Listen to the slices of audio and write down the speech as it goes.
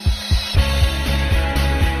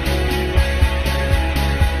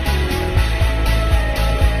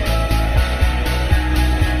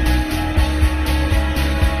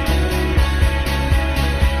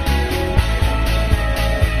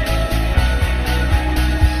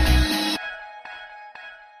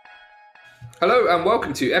Hello and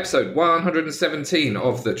welcome to episode 117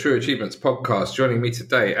 of the True Achievements podcast. Joining me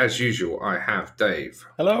today, as usual, I have Dave.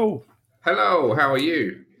 Hello. Hello, how are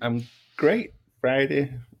you? I'm great.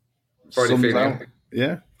 Friday Friday feeling? Out.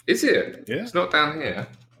 Yeah. Is it? Yeah. It's not down here.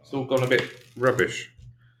 It's all gone a bit rubbish.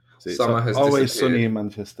 It's Summer has always disappeared. sunny in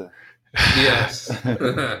Manchester. Yes.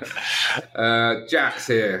 Jack's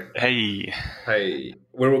here. Hey. Hey.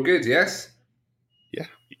 We're all good, yes? Yeah.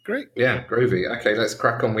 Great. Yeah, groovy. Okay, let's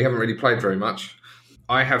crack on. We haven't really played very much.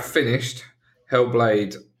 I have finished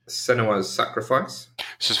Hellblade Senua's Sacrifice.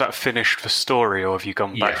 So is that finished the story, or have you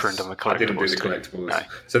gone back and done the collectibles? I didn't do the collectibles. No.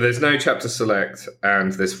 So there's no chapter select,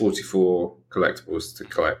 and there's 44 collectibles to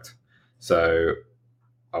collect. So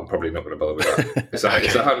I'm probably not going to bother with that. It's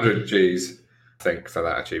 100 Gs, I think, for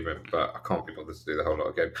that achievement, but I can't be bothered to do the whole lot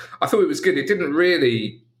again. I thought it was good. It didn't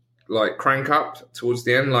really crank up towards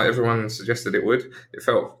the end like everyone suggested it would. It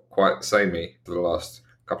felt quite samey for the last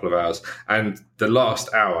couple of hours, and the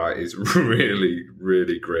last hour is really,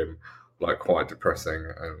 really grim, quite depressing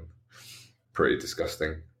and pretty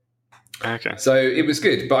disgusting. Okay. So it was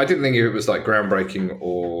good, but I didn't think it was groundbreaking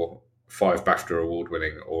or 5 BAFTA award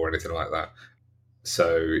winning or anything like that.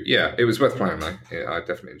 So yeah, it was worth playing though. Yeah, I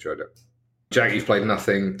definitely enjoyed it. Jack, you've played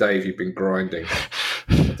nothing. Dave, you've been grinding.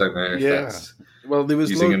 I don't know if that's there was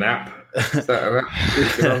using an app. Is that an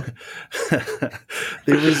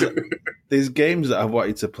app? There's games that I've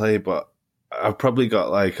wanted to play, but I've probably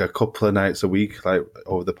got a couple of nights a week,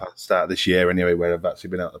 over the start of this year anyway, where I've actually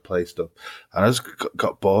been able to play stuff. And I just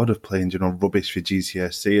got bored of playing, rubbish for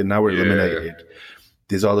GCSE, and now we're eliminated.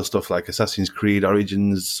 There's all the stuff like Assassin's Creed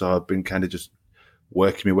Origins, so I've been kind of just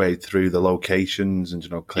working my way through the locations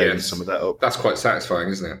and clearing some of that up. That's quite satisfying,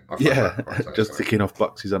 isn't it? Just ticking off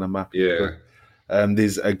boxes on a map. Yeah.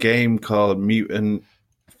 There's a game called Mutant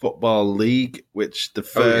Football League, which the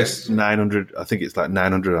first 900, I think it's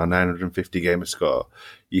 900 or 950 gamer score,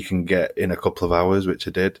 you can get in a couple of hours, which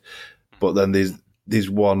I did. But then there's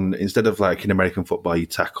one, instead of in American football, you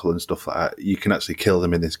tackle and stuff like that, you can actually kill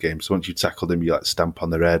them in this game. So once you tackle them, you stamp on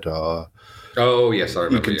their head, or oh yes, I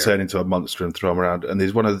remember. You can turn into a monster and throw them around. And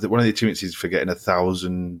there's one of the achievements is for getting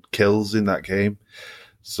 1,000 kills in that game.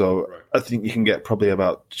 So I think you can get probably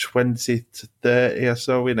about 20 to 30 or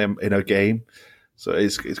so in a game. So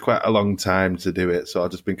it's quite a long time to do it. So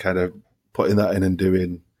I've just been kind of putting that in and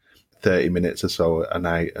doing 30 minutes or so a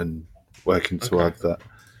night and working towards that.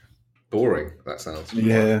 Boring, that sounds.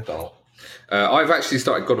 Yeah. Dull. I've actually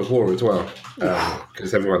started God of War as well,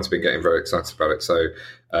 because everyone's been getting very excited about it. So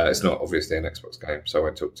it's not obviously an Xbox game, so I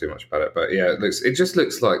won't talk too much about it. But yeah, it just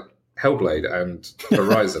looks like Hellblade and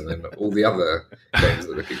Horizon and all the other games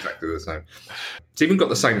that look exactly the same. It's even got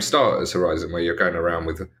the same start as Horizon, where you're going around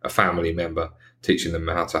with a family member teaching them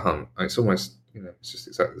how to hunt. It's almost, it's just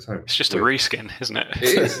exactly the same. It's just a reskin, isn't it? It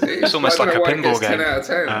is. It's almost like a pinball game. 10 out of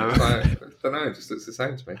 10. I don't know, it just looks the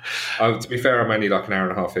same to me. To be fair, I'm only an hour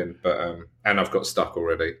and a half in, but and I've got stuck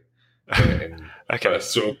already in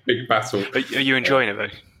first sort of big battle. Are you enjoying it though?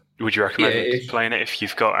 Would you recommend playing it if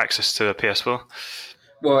you've got access to a PS4?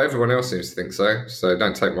 Well, everyone else seems to think so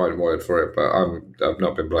don't take my word for it, but I've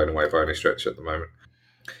not been blown away by any stretch at the moment.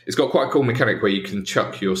 It's got quite a cool mechanic where you can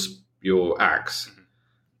chuck your axe.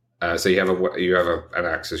 So you have an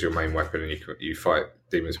axe as your main weapon, and you fight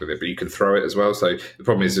demons with it, but you can throw it as well. So the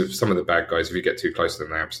problem is, if some of the bad guys, if you get too close to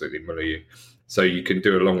them, they absolutely muller you. So you can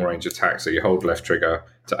do a long range attack. So you hold left trigger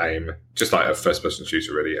to aim, just like a first person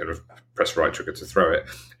shooter really, and press right trigger to throw it.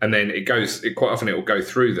 And then quite often it will go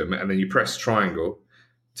through them, and then you press triangle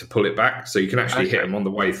to pull it back, so you can actually hit them on the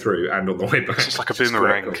way through and on the way back. It's like a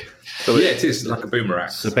boomerang. Cool. So yeah, it is like a boomerang.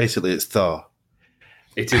 So basically, it's Thor.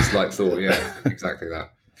 It is like Thor, yeah, exactly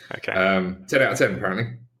that. Okay. 10 out of 10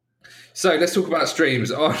 apparently. So let's talk about streams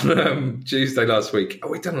on Tuesday last week. Oh,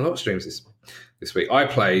 we've done a lot of streams this week. I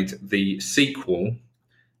played the sequel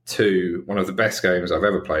to one of the best games I've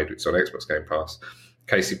ever played, which is on Xbox Game Pass,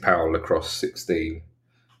 Casey Powell Lacrosse 16.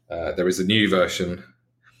 There is a new version,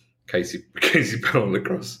 Casey Powell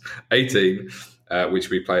Lacrosse 18, which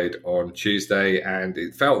we played on Tuesday, and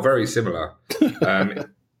it felt very similar.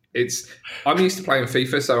 I'm used to playing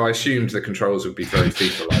FIFA, so I assumed the controls would be very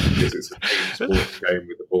FIFA-like because it's a team sports game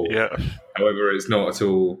with the ball. Yeah. However, it's not at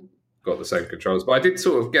all got the same controls. But I did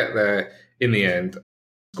sort of get there in the end.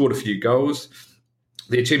 Scored a few goals.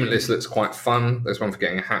 The achievement list looks quite fun. There's one for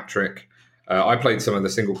getting a hat trick. I played some of the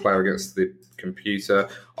single player against the computer.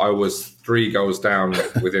 I was 3 goals down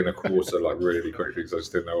within a quarter, really quickly, because I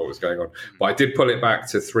just didn't know what was going on. But I did pull it back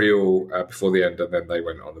to 3-3 before the end, and then they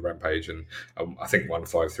went on the rampage, and I think won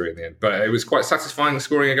 5-3 in the end. But it was quite satisfying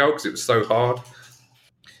scoring a goal because it was so hard.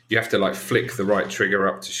 You have to flick the right trigger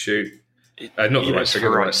up to shoot. Not the right trigger,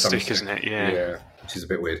 the right stick, isn't it? Yeah, which is a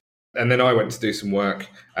bit weird. And then I went to do some work,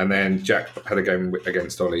 and then Jack had a game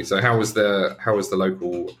against Ollie. So how was the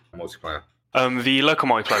local multiplayer? The local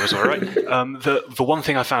multiplayer was all right. The one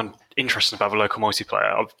thing I found interesting about the local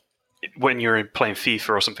multiplayer, when you're playing FIFA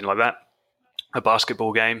or something like that, a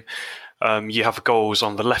basketball game, you have goals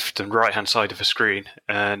on the left and right hand side of the screen,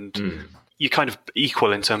 and you're kind of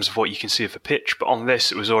equal in terms of what you can see of the pitch. But on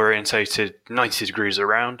this, it was orientated 90 degrees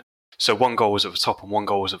around. So one goal was at the top and one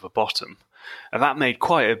goal was at the bottom. And that made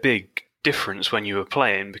quite a big difference when you were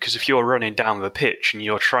playing, because if you're running down the pitch and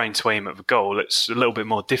you're trying to aim at the goal, it's a little bit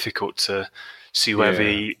more difficult to see where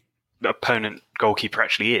the opponent goalkeeper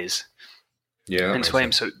actually is. Yeah, and to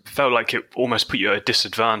aim, so it felt like it almost put you at a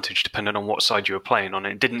disadvantage depending on what side you were playing on.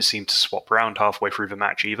 It didn't seem to swap around halfway through the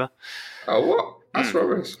match either. Oh, what? That's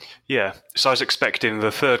rubbish. Yeah, so I was expecting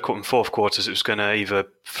the third quarter and fourth quarters it was going to either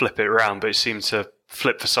flip it around, but it seemed to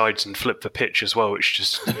flip the sides and flip the pitch as well, which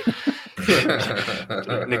just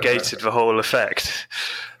negated the whole effect.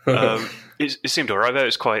 It seemed all right though. It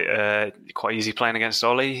was quite easy playing against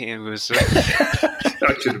Ollie. It was.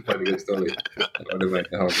 I should have played against Ollie.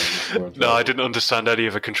 No, I didn't understand any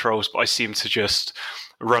of the controls, but I seemed to just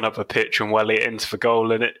run up a pitch and well it into the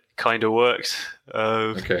goal, and it kind of worked.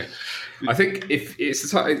 Okay, I think if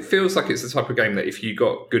it's it feels like it's the type of game that if you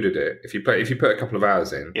got good at it, if you put a couple of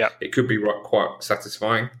hours in, it could be quite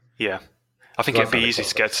satisfying. Yeah, I think it'd be easy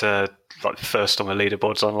to get to like first on the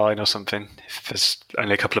leaderboards online or something if there's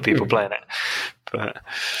only a couple of people playing it. But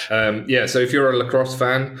so if you're a lacrosse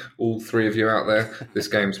fan, all three of you out there, this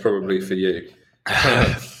game's probably for you.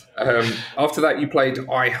 After that, you played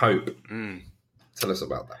I Hope. Tell us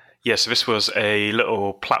about that. Yeah, so this was a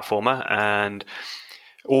little platformer, and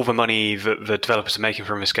all the money that the developers are making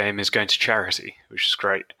from this game is going to charity, which is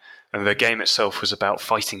great. And the game itself was about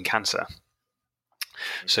fighting cancer.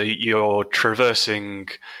 So you're traversing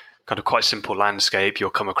kind of quite simple landscape.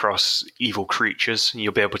 You'll come across evil creatures, and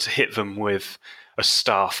you'll be able to hit them with a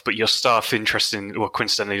staff. But your staff,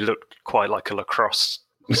 coincidentally, looked quite like a lacrosse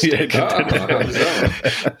stick.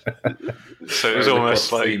 So it was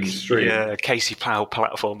almost like a Casey Powell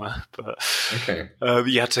platformer. But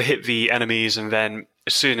you had to hit the enemies, and then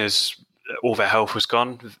as soon as all their health was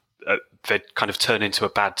gone, they'd kind of turn into a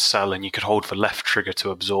bad cell, and you could hold the left trigger to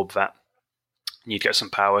absorb that. You'd get some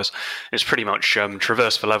powers. It's pretty much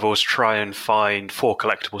traverse the levels, try and find 4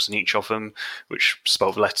 collectibles in each of them, which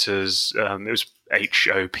spelled letters. It was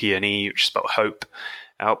H-O-P and E, which spelled hope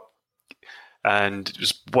out. And it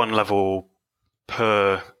was 1 level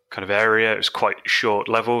per kind of area. It was quite short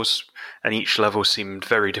levels, and each level seemed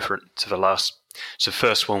very different to the last. So the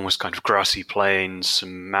first one was kind of grassy plains,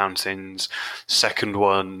 some mountains. Second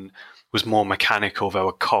one was more mechanical. There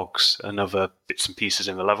were cogs and other bits and pieces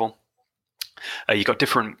in the level. You got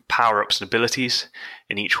different power-ups and abilities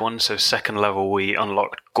in each one. So second level, we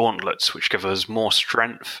unlocked gauntlets, which give us more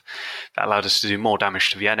strength. That allowed us to do more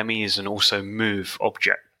damage to the enemies and also move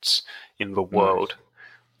objects in the world.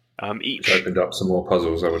 Which opened up some more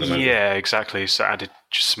puzzles, I would imagine. Yeah, exactly. So added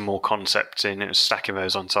just some more concepts in. It was stacking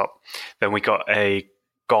those on top. Then we got a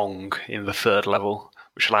gong in the third level,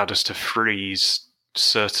 which allowed us to freeze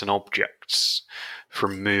certain objects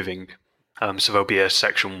from moving. So there'll be a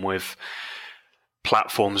section with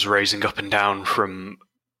platforms raising up and down from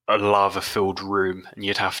a lava-filled room, and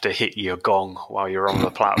you'd have to hit your gong while you're on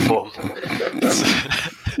the platform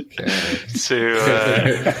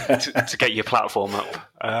to get your platform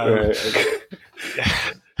up.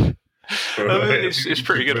 It's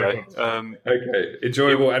pretty good, right? Okay,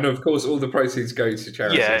 enjoyable, and of course, all the proceeds go to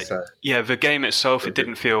charity. Yeah. The game itself, it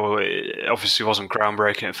obviously wasn't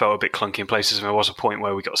groundbreaking. It felt a bit clunky in places, and there was a point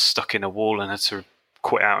where we got stuck in a wall and had to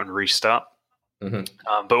quit out and restart.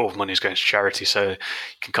 But all the money is going to charity, so you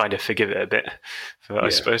can kind of forgive it a bit, I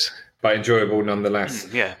suppose. But enjoyable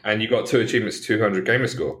nonetheless. Yeah. And you got 2 achievements, 200 gamer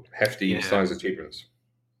score. Hefty size achievements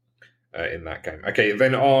in that game. Okay,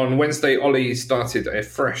 then on Wednesday, Ollie started a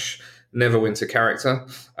fresh Neverwinter character.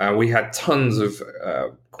 We had tons of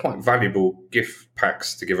quite valuable gift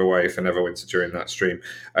packs to give away for Neverwinter during that stream.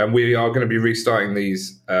 And we are going to be restarting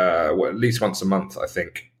these at least once a month, I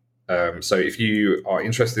think. So if you are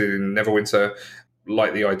interested in Neverwinter,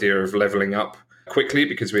 like the idea of leveling up quickly,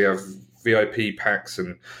 because we have VIP packs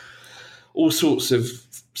and all sorts of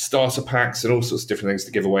starter packs and all sorts of different things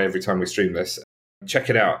to give away every time we stream this, check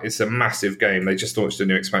it out. It's a massive game. They just launched a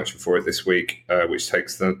new expansion for it this week, which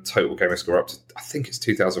takes the total gamer score up to, I think it's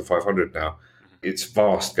 2,500 now. It's a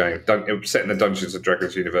vast game. It's set in the Dungeons and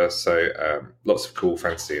Dragons universe, so lots of cool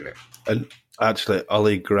fantasy in it. And actually,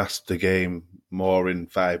 Ollie grasped the game more in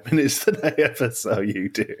 5 minutes than I ever saw you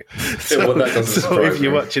do. Well, that doesn't so if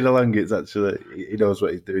you're me. watching along, it's actually, he knows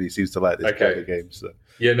what he's doing. He seems to like this kind of game. So.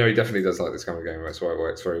 Yeah, no, he definitely does like this kind of game. That's why it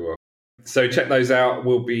works very well. So check those out.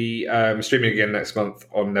 We'll be streaming again next month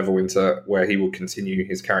on Neverwinter, where he will continue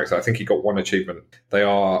his character. I think he got 1 achievement. They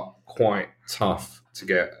are quite tough to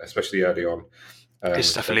get, especially early on.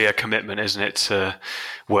 It's definitely a commitment, isn't it, to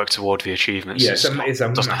work toward the achievements? Yeah, it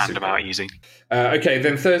doesn't hand them out easy. Okay,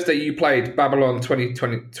 then Thursday you played Babylon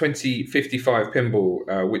 2055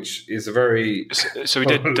 Pinball, which is a very... So we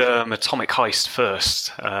did Atomic Heist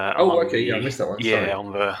first. I missed that one. Yeah,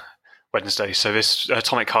 on the Wednesday. So this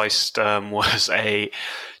Atomic Heist was a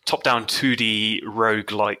top-down 2D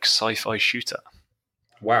roguelike sci-fi shooter.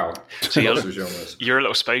 Wow. So you're a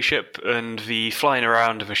little spaceship, and the flying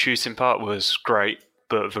around and the shooting part was great,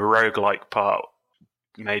 but the roguelike part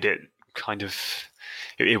made it kind of...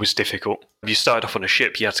 It was difficult. You started off on a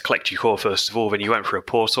ship, you had to collect your core first of all, then you went through a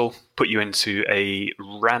portal, put you into a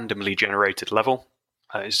randomly generated level.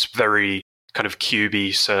 It's very kind of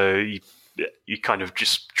cubey, so you kind of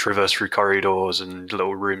just traverse through corridors and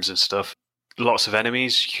little rooms and stuff. Lots of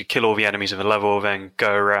enemies. You could kill all the enemies in the level, then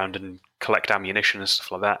go around and collect ammunition and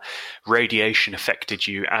stuff like that. Radiation affected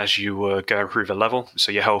you as you were going through the level,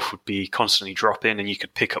 so your health would be constantly dropping, and you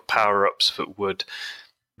could pick up power-ups that would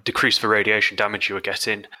decrease the radiation damage you were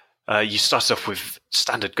getting. You started off with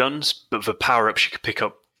standard guns, but the power-ups you could pick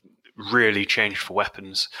up really changed for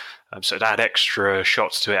weapons. So it had extra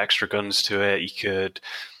shots to it, extra guns to it. You could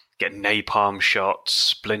get napalm shots,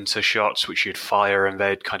 splinter shots, which you'd fire and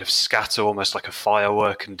they'd kind of scatter almost like a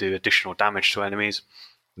firework and do additional damage to enemies.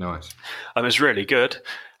 Nice. It was really good.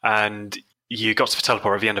 And you got to the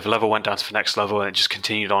teleport at the end of the level, went down to the next level, and it just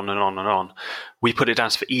continued on and on and on. We put it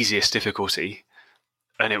down to the easiest difficulty,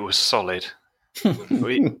 and it was solid.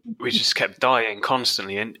 we just kept dying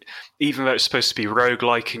constantly. And even though it's supposed to be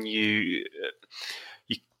roguelike and you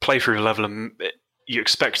play through the level and you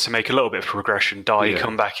expect to make a little bit of progression,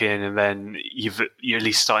 come back in, and then you're at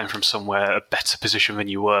least starting from somewhere a better position than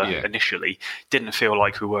you were initially. Didn't feel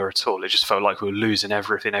like we were at all. It just felt like we were losing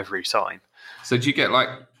everything every time. So do you get like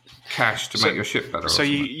cash to make your ship better? So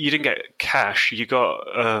you didn't get cash. You got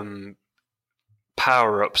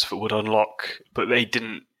power-ups that would unlock, but there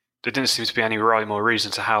didn't seem to be any rhyme or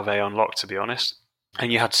reason to how they unlocked, to be honest. And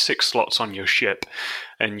you had 6 slots on your ship,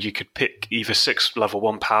 and you could pick either 6 level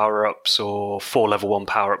 1 power-ups or 4 level 1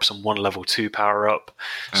 power-ups and 1 level 2 power-up.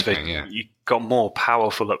 So you got more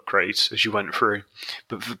powerful upgrades as you went through,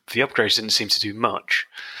 but the upgrades didn't seem to do much.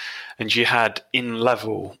 And you had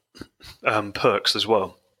in-level perks as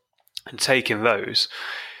well. And taking those,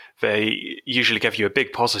 they usually give you a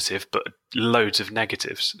big positive, but loads of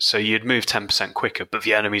negatives. So you'd move 10% quicker, but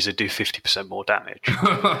the enemies would do 50% more damage.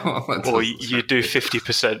 Or you'd do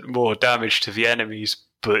 50% more damage to the enemies,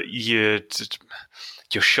 but your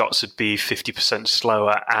shots would be 50%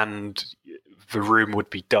 slower and the room would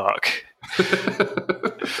be dark.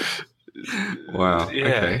 Wow. Yeah,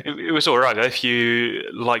 okay. It was all right. If you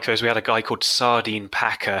like those, we had a guy called Sardine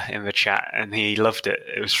Packer in the chat, and he loved it.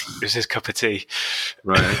 It was his cup of tea.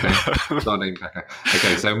 Right. Okay. Sardine Packer.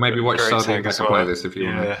 Okay, so maybe watch Sardine Packer play this if you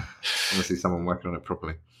want to see someone working on it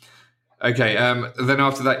properly. Okay. Then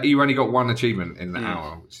after that, you only got 1 achievement in the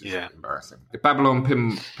hour, which is embarrassing. Babylon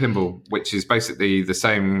Pinball, which is basically the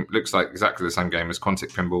same, looks like exactly the same game as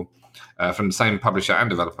Quantic Pinball, from the same publisher and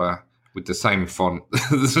developer, with the same font,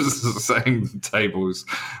 the same tables,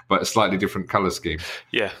 but a slightly different colour scheme.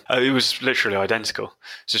 Yeah, it was literally identical.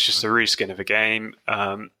 So it's just a reskin of a game.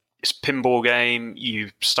 It's a pinball game. You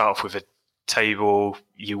start off with a table,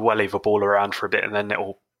 you welly the ball around for a bit, and then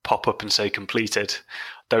it'll pop up and say completed.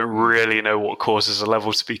 Don't really know what causes a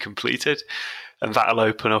level to be completed, and that'll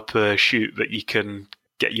open up a chute that you can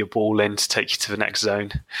get your ball in to take you to the next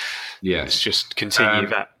zone. Yeah. It's just continue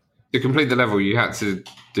that. To complete the level, you had to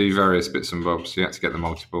do various bits and bobs. You had to get the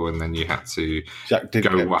multiple, and then you had to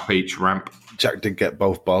go up each ramp. Jack did get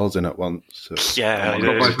both balls in at once. So. Yeah,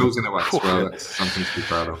 got both balls in at once. Well, that's something to be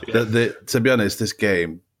proud of. To be honest, this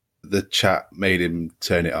game, the chat made him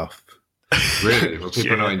turn it off. Really? Well,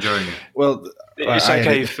 people are not enjoying it. Well, it's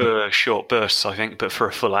okay for short bursts, I think, but for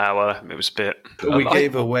a full hour, it was a bit... We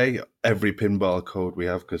gave away every pinball code we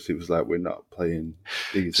have because it was like, we're not playing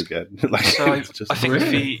these again. I think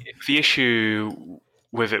the issue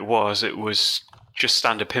with it was just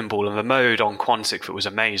standard pinball, and the mode on Quantic that was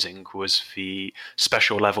amazing was the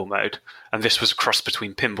special level mode, and this was a cross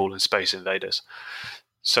between pinball and Space Invaders.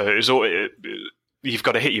 So it was all... You've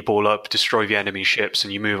got to hit your ball up, destroy the enemy ships,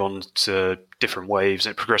 and you move on to different waves,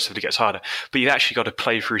 and it progressively gets harder. But you've actually got to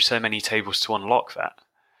play through so many tables to unlock that.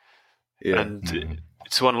 Yeah. And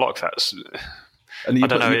to unlock that. And you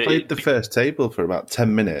played the first table for about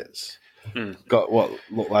 10 minutes, got what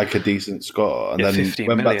looked like a decent score, and then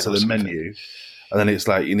went back to the menu, and then it's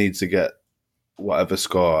like you need to get whatever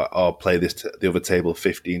score or play the other table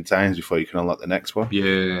 15 times before you can unlock the next one.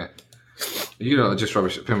 Yeah. You know, just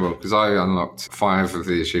rubbish at pinball, because I unlocked 5 of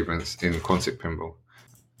the achievements in Quantic Pinball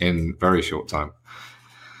in very short time.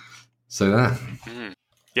 So there.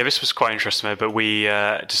 Yeah, this was quite interesting, but we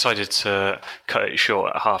decided to cut it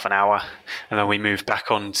short at half an hour, and then we moved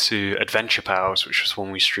back on to Adventure Pals, which was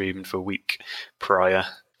one we streamed for a week prior.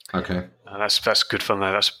 Okay. That's good fun,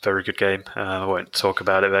 though. That's a very good game. I won't talk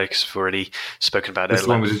about it, though, because I've already spoken about it. This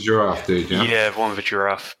one was a giraffe, dude, yeah? Yeah, the one with a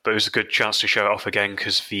giraffe. But it was a good chance to show it off again,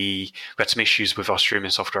 because we had some issues with our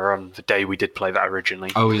streaming software on the day we did play that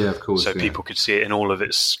originally. Oh, yeah, of course. So people could see it in all of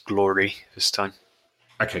its glory this time.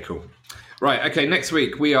 Okay, cool. Right, okay, next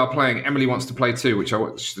week we are playing Emily Wants to Play 2, which I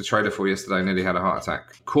watched the trailer for yesterday, nearly had a heart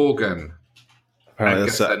attack. Corgan. Apparently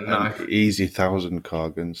that's an easy 1,000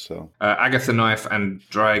 Corgan, so... Agatha Knife and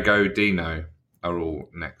Drago Dino are all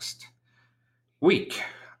next week.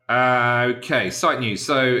 Okay, site news.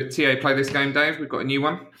 So, TA play this game, Dave? We've got a new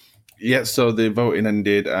one? Yeah, so the voting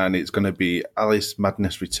ended, and it's going to be Alice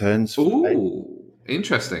Madness Returns. Ooh,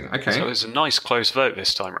 interesting. Okay. So it was a nice close vote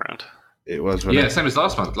this time around. It was. Yeah, same as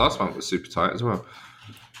last month. Last month was super tight as well.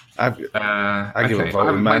 I give a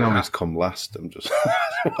vote. Mine always come last. I'm just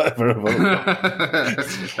whatever I vote.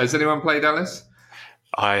 Has anyone played Alice?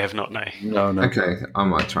 I have not, no. No. Okay, I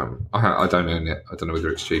might try. I don't own it. I don't know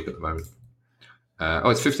whether it's cheap at the moment.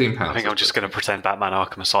 It's £15. I think I'm just going to pretend Batman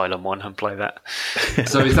Arkham Asylum won and play that.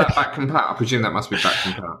 So is that back compat? I presume that must be back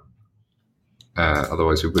compat.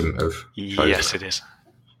 Otherwise we wouldn't have. Yes, it is.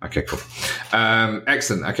 Okay, cool.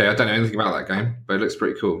 Excellent. Okay, I don't know anything about that game, but it looks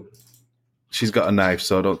pretty cool. She's got a knife,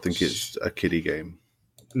 so I don't think it's a kiddie game.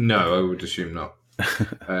 No, I would assume not.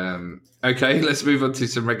 Okay, let's move on to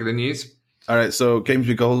some regular news. All right, so Games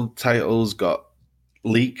with Gold titles got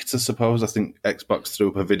leaked, I suppose. I think Xbox threw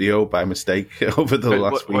up a video by mistake over the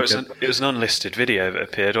last weekend. It was an unlisted video that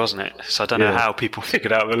appeared, wasn't it? So I don't know how people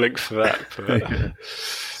figured out the link for that. But,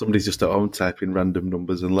 somebody's just at home typing random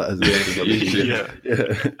numbers and letters.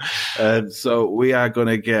 So we are going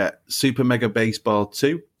to get Super Mega Baseball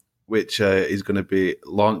 2, which is going to be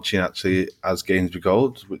launching actually as Games with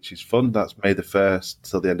Gold, which is fun. That's May the 1st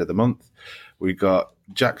till the end of the month. We got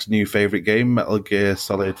Jack's new favourite game, Metal Gear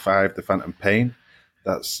Solid 5, The Phantom Pain.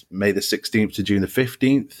 That's May the 16th to June the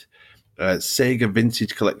 15th. Sega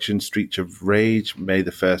Vintage Collection Streets of Rage, May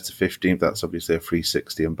the 1st to 15th. That's obviously a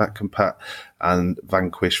 360 and back compat. And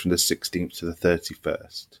Vanquish from the 16th to the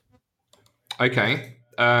 31st. Okay.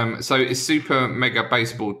 So is Super Mega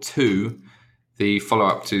Baseball 2 the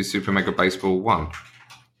follow-up to Super Mega Baseball 1?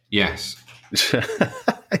 Yes.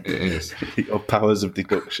 It is. Your powers of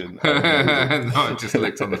deduction. No, I just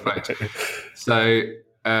looked on the page. So...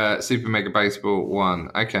 Super Mega Baseball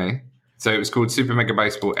 1. Okay. So it was called Super Mega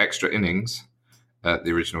Baseball Extra Innings,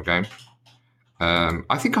 the original game.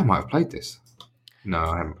 I think I might have played this. No,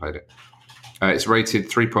 I haven't played it. It's rated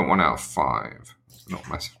 3.1 out of 5. Not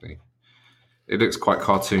massively. It looks quite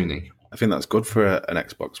cartoony. I think that's good for an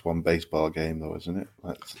Xbox One baseball game, though, isn't it?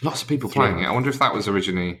 Lots of people playing it. I wonder if that was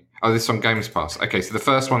originally... Oh, this is on Games Pass. Okay, so the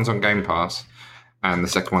first one's on Game Pass, and the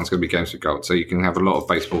second one's going to be Games with Gold. So you can have a lot of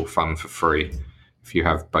baseball fun for free if you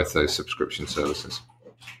have both those subscription services.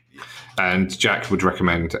 And Jack would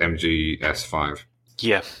recommend MGS5.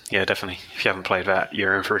 Yeah, definitely. If you haven't played that,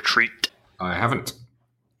 you're in for a treat. I haven't.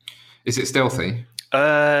 Is it stealthy?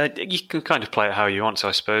 You can kind of play it how you want to,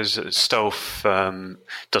 I suppose. Stealth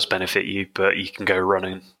does benefit you, but you can go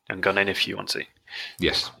running and gunning if you want to.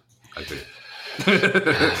 Yes, I do.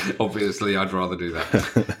 Obviously, I'd rather do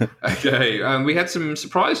that. Okay, we had some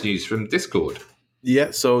surprise news from Discord.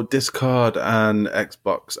 Yeah, so Discord and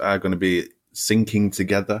Xbox are going to be syncing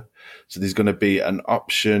together. So there's going to be an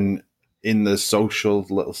option in the social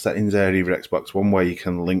little settings area of Xbox One where you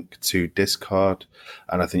can link to Discord.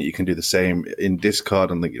 And I think you can do the same in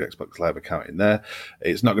Discord and link your Xbox Live account in there.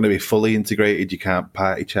 It's not going to be fully integrated. You can't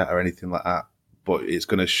party chat or anything like that. But it's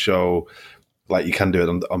going to show, like you can do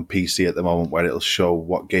it on PC at the moment, where it'll show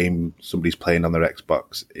what game somebody's playing on their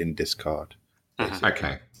Xbox in Discord. Mm-hmm.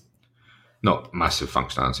 Okay. Not massive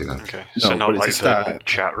functionality then. Okay. So not like the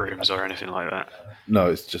chat rooms or anything like that. No,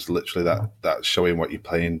 it's just literally that's showing what you're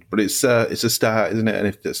playing. But it's a start, isn't it? And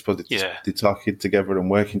if they're talking together and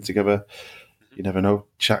working together, you never know.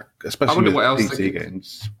 Chat, especially with PC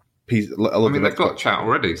games. They've got chat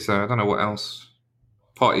already, so I don't know what else.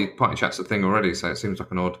 Party chat's a thing already, so it seems like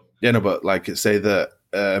an odd. Yeah, no, but like say that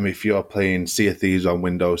if you're playing Sea of Thieves on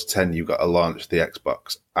Windows 10, you've got to launch the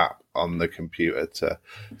Xbox app on the computer to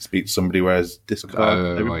speak to somebody, whereas Discord,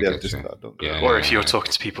 everybody has Discord, don't they? Yeah, or if you're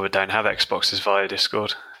talking to people who don't have Xboxes via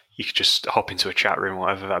Discord, you could just hop into a chat room or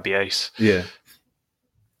whatever, that'd be ace. Yeah.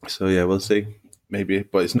 So, yeah, we'll see. Maybe,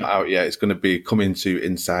 but it's not out yet. It's going to be coming to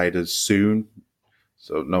Insiders soon.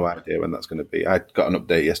 So no idea when that's going to be. I got an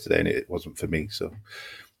update yesterday and it wasn't for me. So,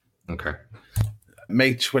 okay.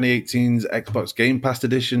 May 2018's Xbox Game Pass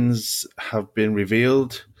editions have been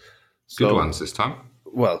revealed. Good ones this time.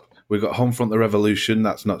 Well, we got Homefront: The Revolution.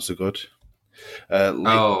 That's not so good. I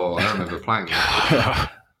remember playing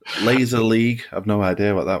that. Laser League. I've no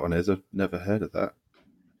idea what that one is. I've never heard of that.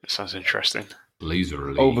 It sounds interesting. Laser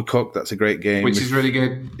League. Overcooked. That's a great game. Which is really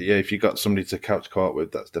good. Yeah, if you got somebody to couch co-op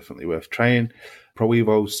with, that's definitely worth trying. Pro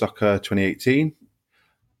Evo Soccer 2018.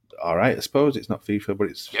 All right, I suppose it's not FIFA, but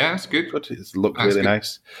it's good. It's looked really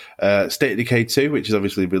nice. State of Decay 2, which is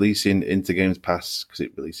obviously releasing into Games Pass because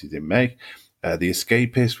it releases in May. The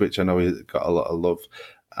Escapist, which I know has got a lot of love,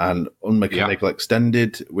 and Unmechanical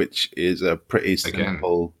Extended, which is a pretty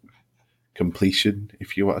simple completion.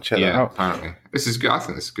 If you want to check that out, apparently this is good. I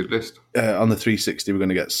think this is a good list. On the 360, we're going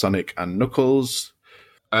to get Sonic and Knuckles.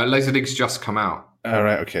 Laser League's just come out. All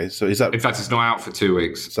right, okay. So is that? In fact, it's not out for 2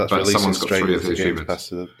 weeks. So that's someone's got 3 of the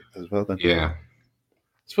achievements as well. Then, yeah. I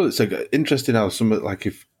suppose it's interesting how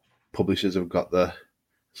if publishers have got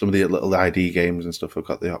some of the little ID games and stuff have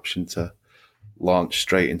got the option to launch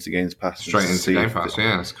straight into Games Pass.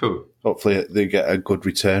 Yeah, that's cool. Hopefully, they get a good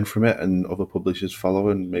return from it, and other publishers follow,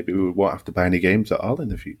 and maybe we won't have to buy any games at all in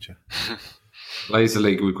the future. Laser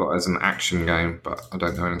League we've got as an action game, but I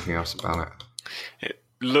don't know anything else about it.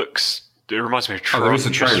 It reminds me of Tron. There is a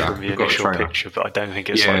trailer from the initial picture, but I don't think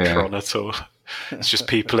it's Tron at all. It's just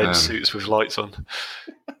people in suits with lights on.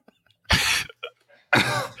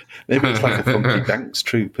 Maybe it's like a funky dance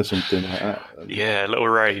troupe or something like that. Yeah, a little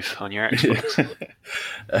rave on your Xbox.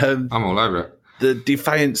 I'm all over it. The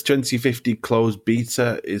Defiance 2050 closed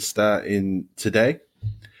beta is starting today.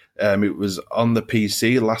 It was on the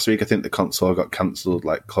PC last week. I think the console got cancelled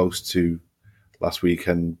close to last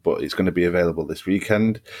weekend, but it's going to be available this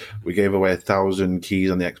weekend. We gave away 1,000 keys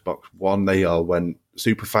on the Xbox One. They all went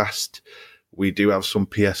super fast. We do have some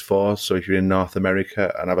PS4s, so if you're in North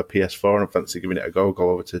America and have a PS4 and fancy giving it a go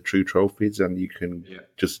over to True Trophies and you can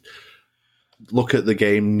just look at the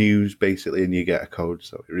game news, basically, and you get a code.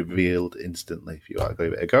 So it revealed instantly if you want to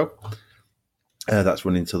give it a go. That's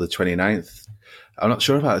running until the 29th. I'm not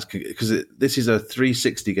sure about this because this is a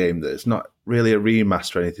 360 game that's not really a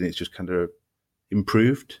remaster or anything. It's just kind of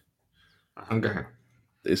improved. Okay.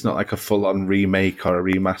 It's not like a full-on remake or a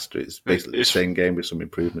remaster. It's basically the same game with some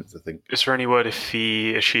improvements, I think. Is there any word if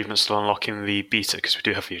the achievement's still unlocking the beta? Because we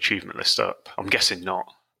do have the achievement list up. I'm guessing not.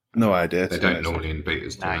 No idea. They don't normally in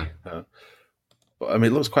betas, do they? No. But,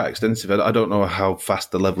 it looks quite extensive. I don't know how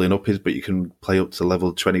fast the leveling up is, but you can play up to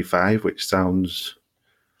level 25, which sounds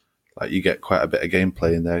like you get quite a bit of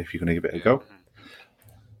gameplay in there if you're going to give it a go.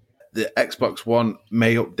 The Xbox One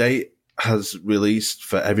May update has released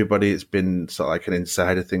for everybody. It's been sort of like an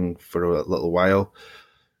insider thing for a little while.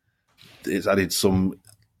 It's added some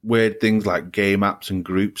weird things like game apps and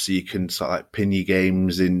groups, so you can sort of pin your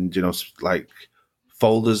games in,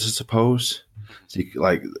 folders, I suppose. So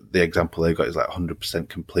the example they've got is 100%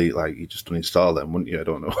 complete. You just uninstall them, wouldn't you? I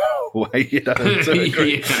don't know why you'd add them to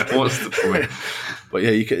yeah, what's the point? But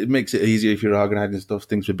yeah, it makes it easier if you're organising stuff,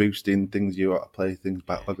 things for boosting, things you want to play, things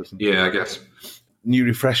backlog or something. Yeah, I guess. New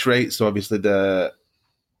refresh rate. So obviously the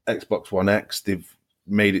Xbox One X, they've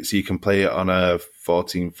made it so you can play it on a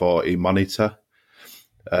 1440 monitor.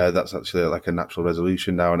 That's actually a natural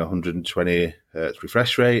resolution now and 120 hertz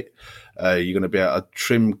refresh rate. You're going to be able to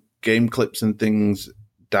trim game clips and things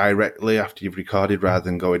directly after you've recorded rather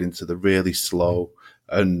than going into the really slow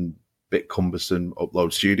and bit cumbersome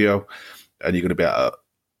Upload Studio. And you're going to be able to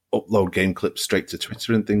upload game clips straight to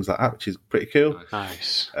Twitter and things like that, which is pretty cool.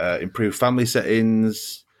 Nice. Improve family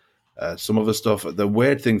settings, some other stuff. The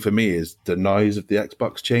weird thing for me is the noise of the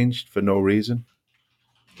Xbox changed for no reason.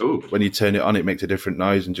 Ooh. When you turn it on, it makes a different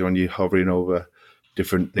noise, and when you're hovering over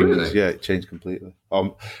different things, really? Yeah, it changed completely.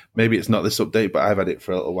 Maybe it's not this update, but I've had it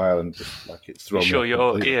for a little while, and just it's thrown. Sure,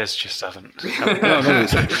 your completely. ears just haven't.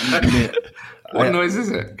 What noise is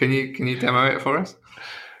it? Can you demo it for us?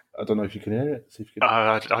 I don't know if you can hear it. See if you can.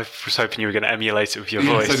 I was hoping you were going to emulate it with your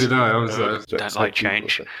voice. So did I. Don't like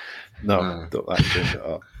change. No, don't like change at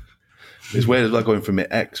all. It's weird going from my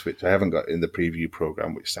X, which I haven't got in the preview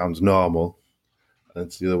program, which sounds normal, and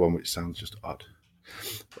it's the other one which sounds just odd.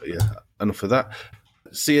 But yeah, enough of that.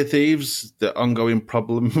 Sea of Thieves, the ongoing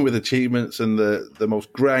problem with achievements and the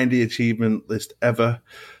most grindy achievement list ever.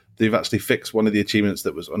 They've actually fixed one of the achievements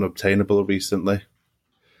that was unobtainable recently.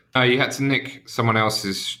 Oh, you had to nick someone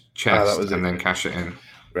else's chest and then cash it in.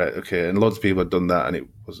 Right, okay. And lots of people had done that and it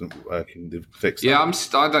wasn't working. They've fixed that.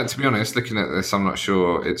 Yeah, I don't, to be honest, looking at this, I'm not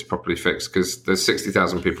sure it's properly fixed because there's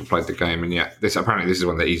 60,000 people played the game, and yet this is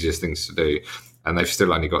one of the easiest things to do. And they've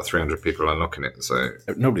still only got 300 people unlocking it. So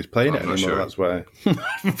nobody's playing it anymore, sure. That's why.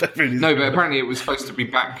 No, but apparently it was supposed to be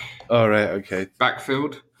back. Oh, right, okay.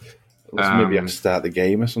 Backfilled. Maybe you have to start the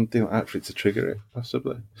game or something like that for it to trigger it,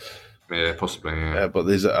 possibly. Yeah, possibly, yeah. But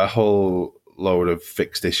there's a whole load of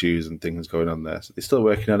fixed issues and things going on there. So they're still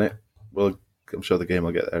working on it. Well, I'm sure the game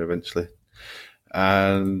will get there eventually.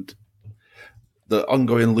 And the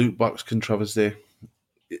ongoing loot box controversy,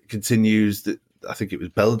 it continues. I think it was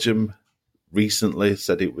Belgium recently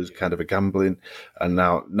said it was kind of a gambling, and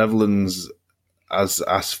now Netherlands has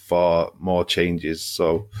asked for more changes.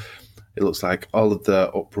 So it looks like all of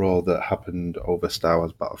the uproar that happened over Star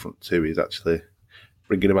Wars Battlefront 2 is actually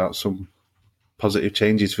bringing about some positive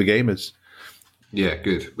changes for gamers. Yeah,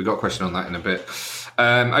 good. We got a question on that in a bit.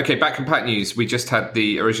 Okay, back in Pack News, we just had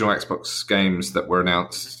the original Xbox games that were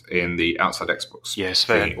announced in the Outside Xbox. Yes,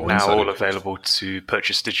 they're now all available to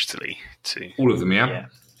purchase digitally too. All of them, yeah?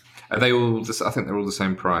 Are they all? I think they're all the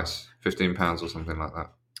same price, £15 or something like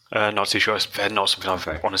that. Not too sure. They're not something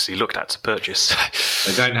I've honestly looked at to purchase.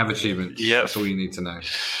 They don't have achievements. Yeah, that's all you need to know.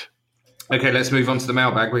 Okay, let's move on to the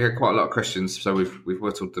mailbag. We had quite a lot of questions, so we've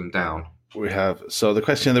whittled them down. We have. So the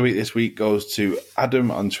question of the week this week goes to Adam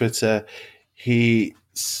on Twitter. He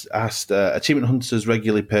asked, Achievement Hunters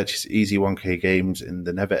regularly purchase easy 1K games in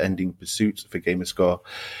the never-ending pursuit for Gamerscore.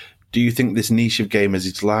 Do you think this niche of gamers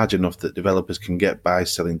is large enough that developers can get by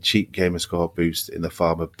selling cheap Gamerscore boosts in the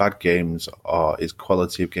form of bad games, or is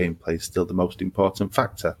quality of gameplay still the most important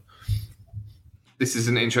factor? This is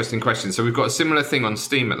an interesting question. So we've got a similar thing on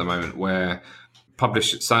Steam at the moment where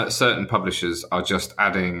certain publishers are just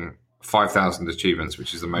adding 5,000 achievements,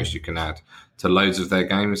 which is the most you can add, to loads of their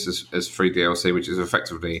games as free DLC, which is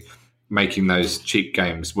effectively making those cheap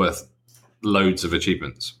games worth loads of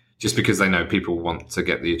achievements. Just because they know people want to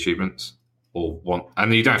get the achievements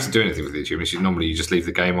and you don't have to do anything with the achievements. Normally you just leave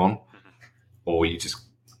the game on, or you just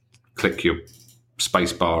click your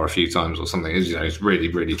space bar a few times or something. It's really,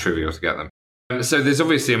 really trivial to get them. So there's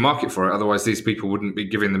obviously a market for it. Otherwise, these people wouldn't be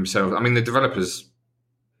giving themselves. I mean, the developers,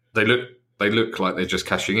 they look like they're just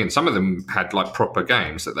cashing in. Some of them had like proper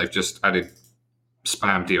games that they've just added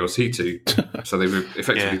spam DLC to, so they've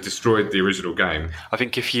effectively destroyed the original game. I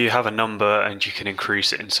think if you have a number and you can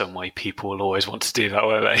increase it in some way, people will always want to do that,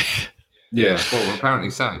 won't they? Yeah, well,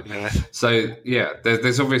 apparently so. Yeah. So yeah,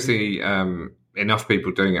 there's obviously enough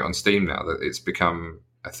people doing it on Steam now that it's become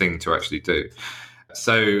a thing to actually do.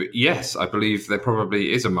 So yes, I believe there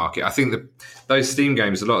probably is a market. I think that those Steam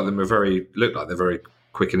games, a lot of them look like they're very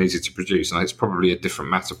quick and easy to produce, and it's probably a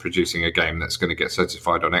different matter producing a game that's going to get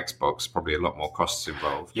certified on Xbox. Probably a lot more costs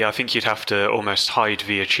involved. Yeah, I think you'd have to almost hide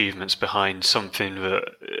the achievements behind something that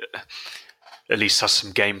at least has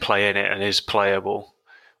some gameplay in it and is playable.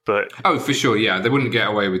 But for sure, yeah, they wouldn't get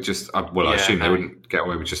away with just. I assume they wouldn't get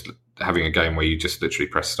away with just having a game where you just literally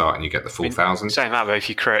press start and you get the full 1,000. Saying that, though, if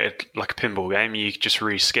you created like a pinball game, you could just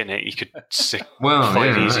reskin it. You could stick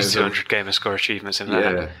 5 easy 200 Gamerscore achievements in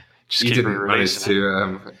there. Yeah. Just you didn't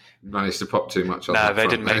manage to pop too much on that. No, they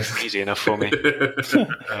didn't make it easy enough for me.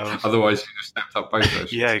 Otherwise, you just snapped up both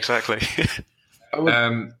versions. Yeah, exactly.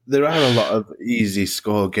 There are a lot of easy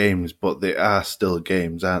score games, but they are still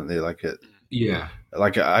games, aren't they? I've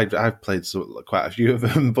played quite a few of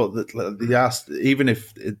them, but they are, even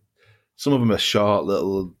if some of them are short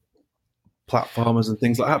little platformers and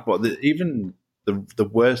things like that. But even the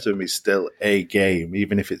worst of them is still a game,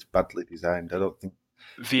 even if it's badly designed. I don't think.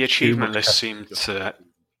 The achievement list seemed to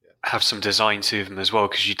have some design to them as well,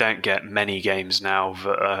 because you don't get many games now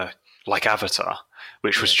that are like Avatar,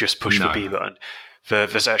 which was just push the B button.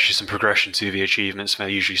 There's actually some progression to the achievements. They're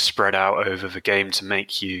usually spread out over the game to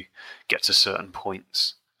make you get to certain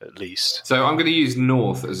points, at least. So I'm going to use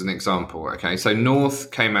North as an example. Okay, so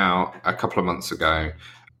North came out a couple of months ago.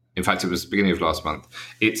 In fact, it was the beginning of last month.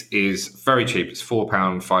 It is very cheap. It's £4,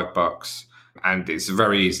 $5. And it's a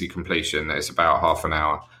very easy completion. It's about half an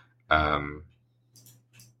hour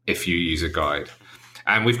if you use a guide.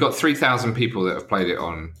 And we've got 3,000 people that have played it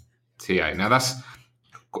on TA. Now, that's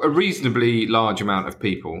a reasonably large amount of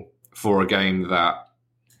people for a game that,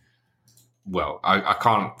 well, I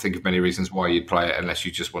can't think of many reasons why you'd play it unless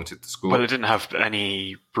you just wanted to score. Well, it didn't have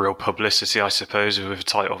any real publicity, I suppose, with a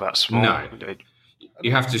title that small. No.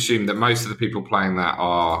 You have to assume that most of the people playing that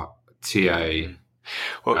are TA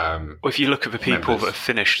Well, if you look at the people that have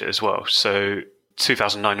finished it as well, so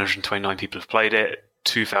 2,929 people have played it,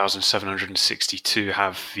 2,762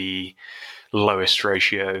 have the lowest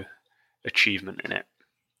ratio achievement in it.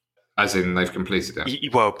 As in they've completed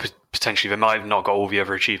it? Well, potentially they might have not got all the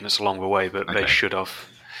other achievements along the way, but they should have.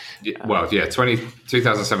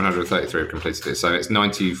 2,733 have completed it, so it's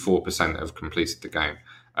 94% have completed the game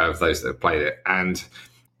of those that have played it. And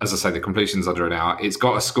as I say, the completion's under an hour. It's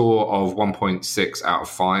got a score of 1.6 out of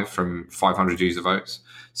 5 from 500 user votes,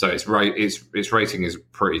 so its rating is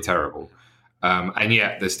pretty terrible. And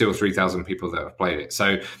yet there's still 3,000 people that have played it.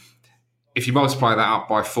 So if you multiply that up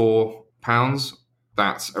by £4,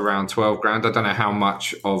 that's around 12 grand. I don't know how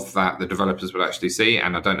much of that the developers would actually see,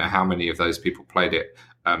 and I don't know how many of those people played it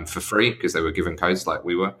for free because they were given codes like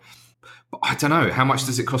we were. But I don't know, how much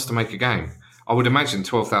does it cost to make a game? I would imagine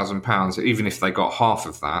 £12,000, even if they got half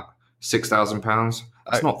of that, £6,000.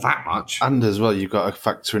 It's not that much. And as well, you've got to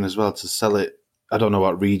factor in as well to sell it. I don't know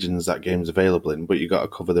what regions that game's available in, but you got to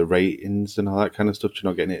cover the ratings and all that kind of stuff.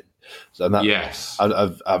 You're not getting it. So that, yes,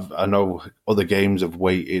 I know other games have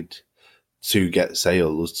waited to get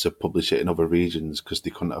sales to publish it in other regions because they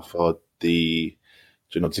couldn't afford to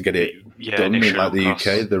get it done in like the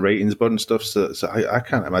UK, the ratings board and stuff. So I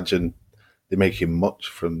can't imagine they're making much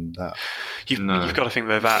from that. You've got to think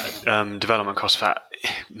that development cost for that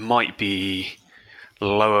might be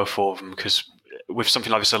lower for them because with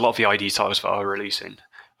something like this, a lot of the ID titles that are releasing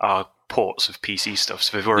are ports of PC stuff,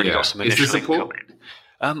 so they've already got some initial income in.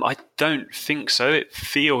 I don't think so. It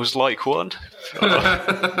feels like one.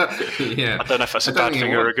 I don't know if that's a bad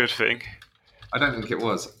thing or a good thing. I don't think it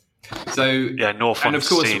was. So North and of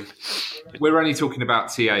course, Steam. We're only talking about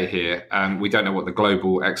TA here. We don't know what the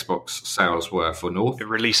global Xbox sales were for North. It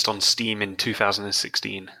released on Steam in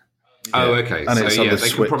 2016. Oh, okay. And it's on the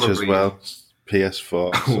Switch as well,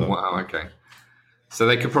 PS4. Oh, wow, okay. So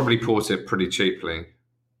they could probably port it pretty cheaply.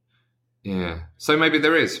 Yeah. So maybe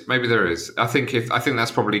there is. I think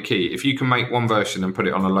that's probably key. If you can make one version and put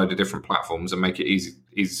it on a load of different platforms and make it easy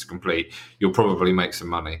to complete, you'll probably make some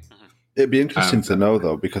money. It'd be interesting to know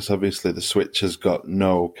though, because obviously the Switch has got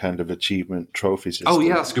no kind of achievement trophy system. Oh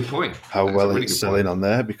yeah, that's a good point. How well it's selling on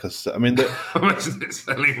there, because I mean, it's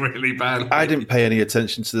selling really badly. I didn't pay any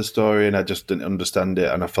attention to the story, and I just didn't understand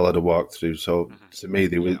it, and I followed a walkthrough. So to me,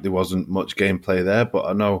 there wasn't much gameplay there. But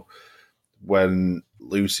I know when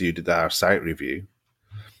Lucy, who did our site review,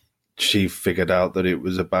 she figured out that it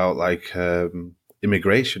was about like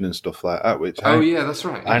immigration and stuff like that, which that's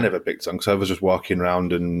right. I never picked on because I was just walking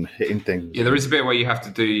around and hitting things. Yeah, there is a bit where you have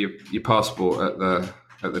to do your passport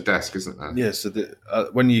at the desk, isn't there? Yeah, so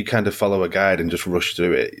when you kind of follow a guide and just rush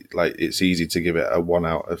through it, like it's easy to give it a 1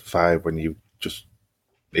 out of 5 when you just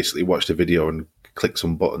basically watch the video and click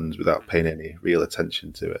some buttons without paying any real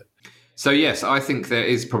attention to it. So yes, I think there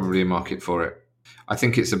is probably a market for it. I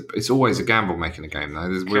think it's always a gamble making a game, though.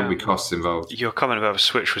 There will be costs involved. Your comment about the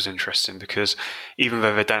Switch was interesting because even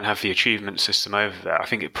though they don't have the achievement system over there, I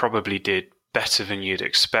think it probably did better than you'd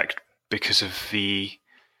expect because of the...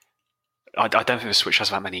 I don't think the Switch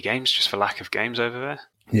has that many games, just for lack of games over there.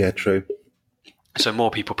 Yeah, true. So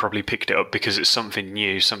more people probably picked it up because it's something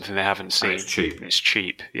new, something they haven't seen. It's cheap. It's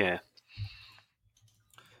cheap, yeah.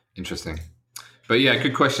 Interesting. But yeah,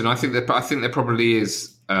 good question. I think there probably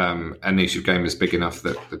is a niche of gamers big enough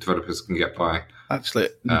that the developers can get by. Actually,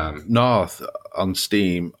 North on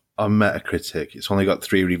Steam, on Metacritic, it's only got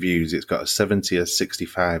 3 reviews. It's got a 70, a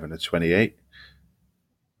 65, and a 28.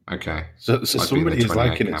 Okay. So somebody is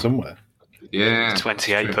liking it somewhere. Yeah.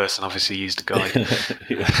 28 person obviously used a guide.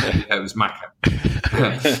 Yeah, it was Macca.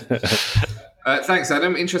 Thanks,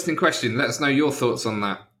 Adam. Interesting question. Let us know your thoughts on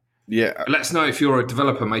that. Yeah. Let us know if you're a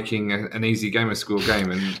developer making an easy gamer school game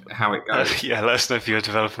and how it goes. Let us know if you're a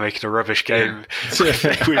developer making a rubbish game with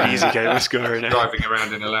easy gamer score in it. Driving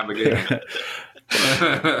around in a Lamborghini.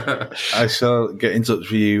 I shall get in touch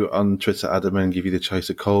with you on Twitter, Adam, and give you the choice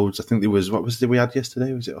of codes. I think we had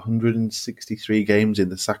yesterday? Was it 163 games in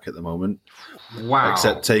the sack at the moment? Wow.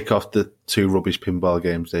 Except take off the 2 rubbish pinball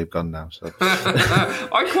games, they've gone now. So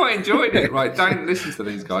I quite enjoyed it. Right, don't listen to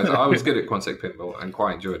these guys. I was good at Quantic Pinball and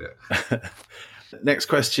quite enjoyed it. Next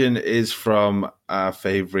question is from our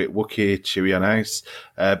favourite Wookiee, Chewy on Ice.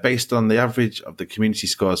 Based on the average of the community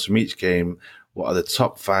scores from each game, what are the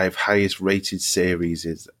top 5 highest rated series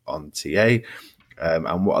on TA?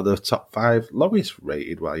 And what are the top 5 lowest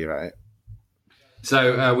rated while you're at it?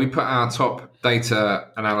 So we put our top data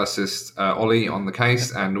analyst, Ollie, on the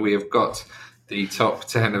case, and we have got the top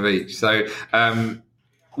 10 of each. So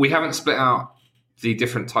we haven't split out the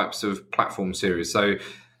different types of platform series. So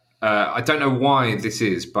I don't know why this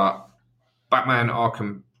is, but Batman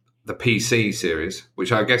Arkham the PC series,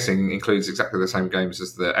 which I'm guessing includes exactly the same games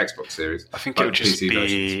as the Xbox series. I think it would just be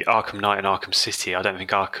versions. Arkham Knight and Arkham City. I don't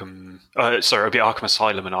think Arkham... it would be Arkham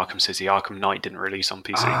Asylum and Arkham City. Arkham Knight didn't release on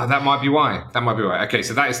PC. That might be why. Okay,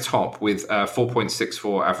 so that is top with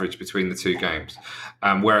 4.64 average between the two games.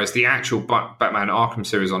 Whereas the actual Batman Arkham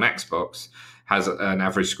series on Xbox has an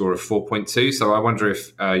average score of 4.2. So I wonder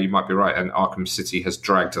if you might be right and Arkham City has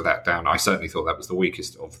dragged that down. I certainly thought that was the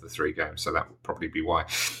weakest of the three games, so that would probably be why.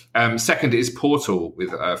 Second is Portal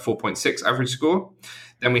with a 4.6 average score.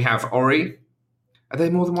 Then we have Ori. Are there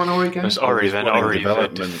more than one Ori game? There's Ori, then Ori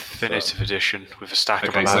Definitive Edition with a stack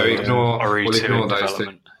of so ignore Ori 2 ignore in those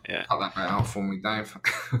development. Yeah. Cut that bit out for me, Dave.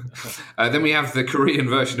 Then we have the Korean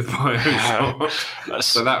version of BioShock.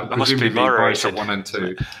 So that would presumably be BioShock 1 and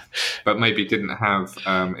 2, but maybe didn't have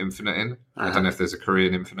Infinite in. I don't know if there's a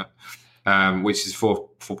Korean Infinite, which is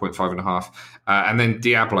 4.5.5. And then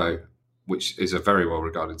Diablo, which is a very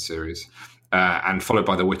well-regarded series. And followed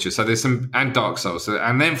by The Witcher. So there's some, and Dark Souls,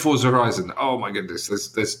 and then Forza Horizon. Oh my goodness,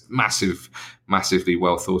 there's massively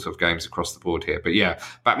well thought of games across the board here. But yeah,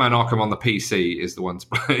 Batman Arkham on the PC is the one to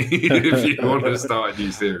play if you want to start a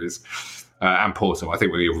new series. And Portal, I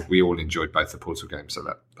think we all enjoyed both the Portal games, so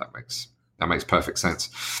that makes perfect sense.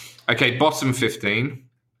 Okay, bottom 15.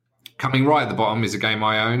 Coming right at the bottom is a game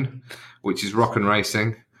I own, which is Rock and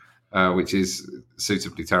Racing, which is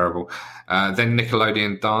suitably terrible. Then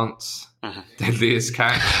Nickelodeon Dance. Deadliest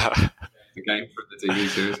Catch, the game from the TV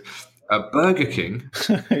series. Burger King.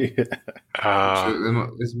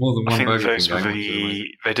 There's more than one Burger King game.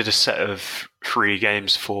 They did a set of 3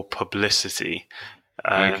 games for publicity.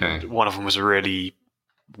 One of them was a really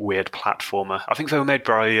weird platformer. I think they were made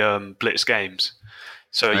by Blitz Games,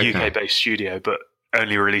 so a UK-based studio, but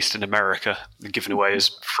only released in America and given away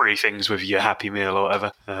as free things with your Happy Meal or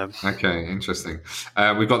whatever. Okay, interesting.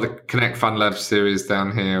 We've got the Connect Fun Lab series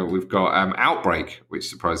down here. We've got Outbreak, which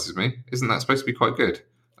surprises me. Isn't that supposed to be quite good?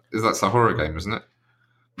 That's a horror game, isn't it?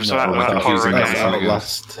 So that's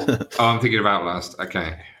Outlast. I'm thinking of Outlast.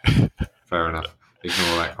 Okay, fair enough.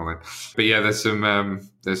 Ignore that comment. But yeah, there's some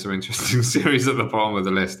interesting series at the bottom of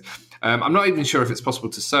the list. I'm not even sure if it's possible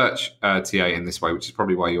to search TA in this way, which is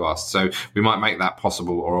probably why you asked. So we might make that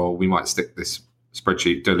possible, or we might stick this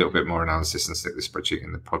spreadsheet, do a little bit more analysis and stick this spreadsheet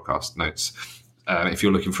in the podcast notes. If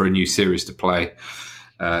you're looking for a new series to play,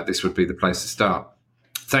 this would be the place to start.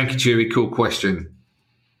 Thank you, Chewy. Cool question.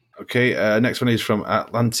 Okay, next one is from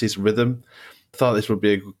Atlantis Rhythm. I thought this would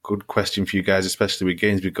be a good question for you guys, especially with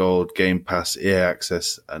Games with Gold, Game Pass, EA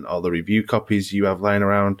Access, and all the review copies you have lying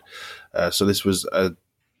around. So this was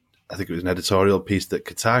I think it was an editorial piece that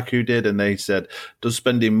Kotaku did, and they said, does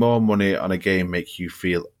spending more money on a game make you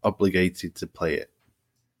feel obligated to play it?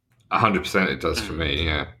 100% it does for me,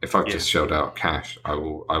 yeah. If I've just shelled out cash, I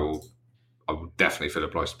will definitely feel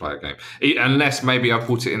obliged to play a game. Unless maybe I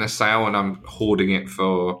bought it in a sale and I'm hoarding it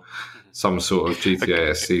for some sort of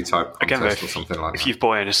GTA SC type contest or something like that. If you've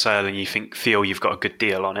bought it in a sale and you feel you've got a good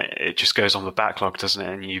deal on it, it just goes on the backlog, doesn't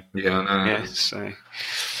it? And so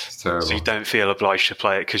you don't feel obliged to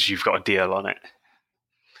play it because you've got a deal on it.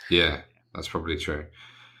 Yeah, that's probably true.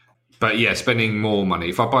 But yeah, spending more money.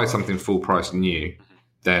 If I buy something full price new,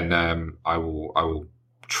 then I will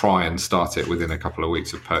try and start it within a couple of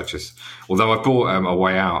weeks of purchase. Although I bought A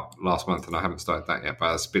Way Out last month and I haven't started that yet,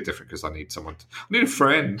 but that's a bit different because I need I need a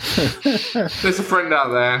friend. There's a friend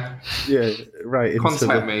out there. Yeah, right.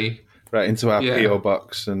 Contact me. Right into our PO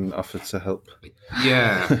box and offer to help.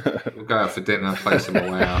 Yeah, we'll go out for dinner and play some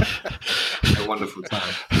A Way Out. A wonderful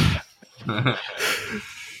time.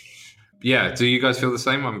 Yeah, do you guys feel the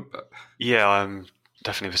same? I'm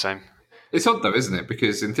definitely the same. It's odd though, isn't it?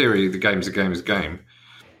 Because in theory, the game's a game is a game.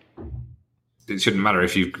 It shouldn't matter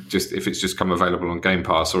if it's just come available on Game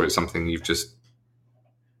Pass or it's something you've just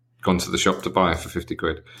gone to the shop to buy for 50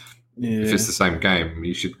 quid. Yeah. If it's the same game,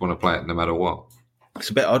 you should want to play it no matter what. It's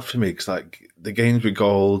a bit odd for me because like the games with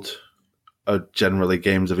gold are generally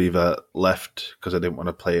games I've either left because I didn't want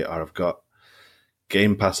to play it or I've got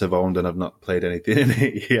Game Pass I've owned and I've not played anything in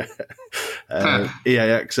it yet. EA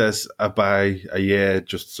Access I buy a year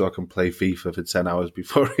just so I can play FIFA for 10 hours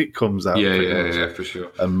before it comes out. Yeah, for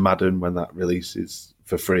sure. And Madden when that releases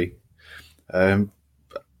for free. I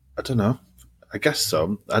don't know. I guess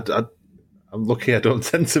so. I'm lucky I don't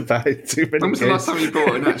tend to buy too many When was the last time you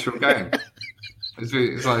bought an actual game?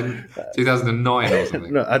 It's like 2009 or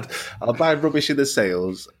something. No, I'll buy rubbish in the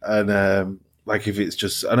sales, and like if it's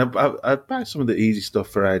just, and I buy some of the easy stuff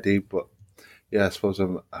for ID, but yeah, I suppose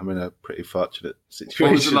I'm in a pretty fortunate situation.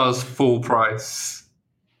 What was the last full price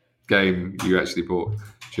game you actually bought? Do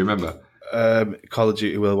you remember? Call of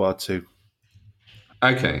Duty World War II.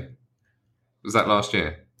 Okay, was that last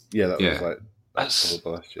year? Yeah, that was like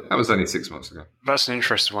last year. That was only 6 months ago. That's an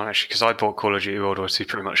interesting one, actually, because I bought Call of Duty World War II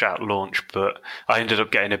pretty much at launch, but I ended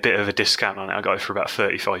up getting a bit of a discount on it. I got it for about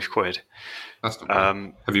 35 quid. That's not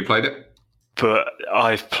bad. Have you played it? But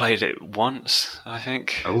I've played it once, I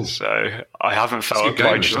think. Oh. So I haven't felt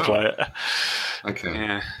obliged to play it. Okay.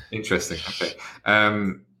 Yeah. Interesting. Okay.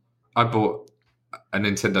 I bought a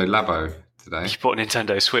Nintendo Labo today. You bought a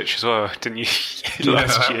Nintendo Switch as well, didn't you?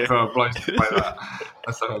 Last year. I felt obliged to play that.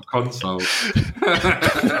 That's a whole console.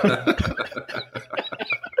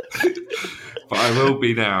 But I will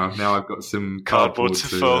be now. Now I've got some cardboard to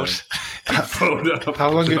fold. Fold up. How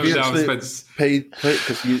long have you actually paid?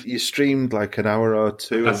 Because you streamed like an hour or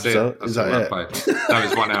two. That's it. That's what I played. That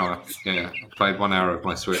was 1 hour. Yeah, I played 1 hour of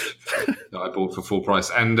my Switch that I bought for full price.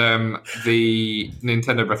 And the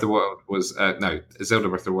Nintendo Breath of the Wild was Zelda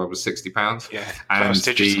Breath of the World was £60. Yeah, and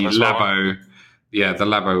the Labo. Yeah, the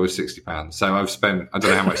Labo was £60. So I've spent, I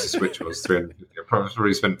don't know how much the Switch was, 350. I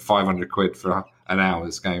probably spent 500 quid for an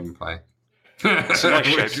hour's gameplay. It's a nice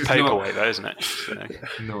shaped paperweight, though, isn't it? So.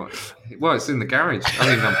 Well, it's in the garage. I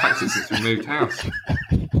haven't even unpacked it since we moved house.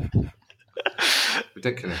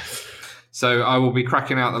 Ridiculous. So I will be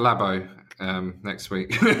cracking out the Labo next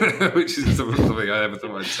week, which is something I never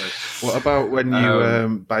thought I'd say. What about when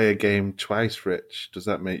you buy a game twice, Rich? Does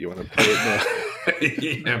that make you want to play it more?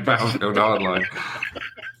 Yeah, Battlefield Hardline.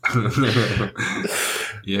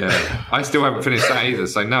 Yeah, I still haven't finished that either.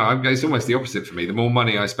 So no, it's almost the opposite for me. The more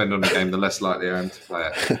money I spend on a game, the less likely I am to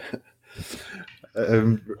play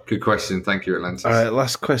it. Good question. Thank you, Atlantis. All right,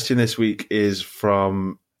 last question this week is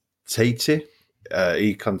from Tatey.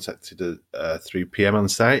 He contacted at 3 p.m. on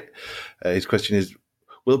site. His question is,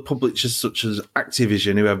 will publishers such as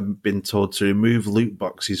Activision, who have been told to remove loot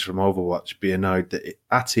boxes from Overwatch, be annoyed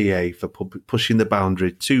at EA for pushing the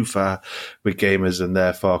boundary too far with gamers and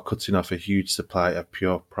therefore cutting off a huge supply of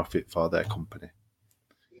pure profit for their company?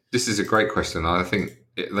 This is a great question. I think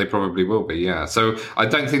they probably will be, yeah. So I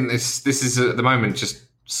don't think this is at the moment just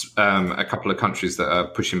a couple of countries that are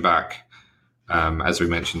pushing back, as we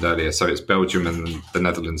mentioned earlier. So it's Belgium and the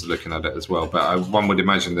Netherlands are looking at it as well. But one would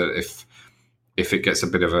imagine that if it gets a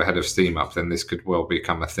bit of a head of steam up, then this could well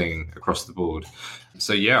become a thing across the board.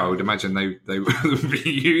 So yeah, I would imagine they would be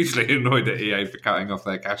hugely annoyed at EA for cutting off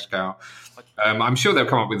their cash cow. I'm sure they'll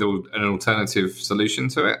come up with an alternative solution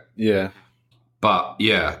to it. Yeah. But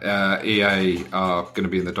yeah, EA are going to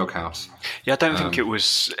be in the doghouse. Yeah, I don't think it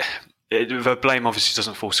was... the blame obviously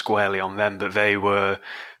doesn't fall squarely on them, but they were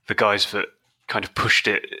the guys that kind of pushed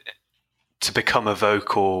it to become a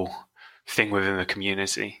vocal thing within the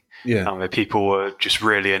community. Yeah, where people were just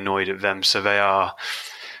really annoyed at them. So they are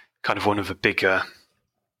kind of one of the bigger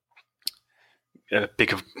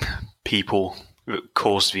people that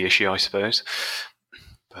caused the issue, I suppose.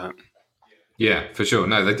 But yeah, for sure.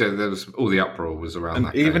 No, there was all the uproar was around and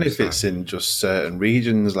that. Even if it's in just certain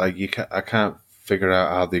regions, like I can't figure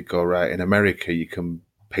out how they go right. In America, you can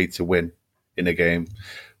pay to win in a game.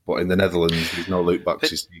 But in the Netherlands, there's no loot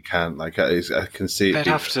boxes. You can't. Like I can see it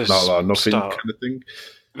not a lot of nothing kind of thing.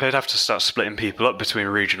 They'd have to start splitting people up between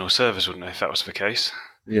regional servers, wouldn't they, if that was the case?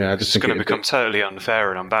 Yeah, I just it's going to become totally unfair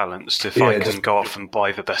and unbalanced if I can go off and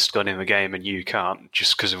buy the best gun in the game and you can't,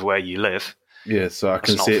 just because of where you live. Yeah, so I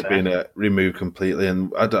can see it being removed completely.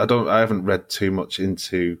 And I haven't read too much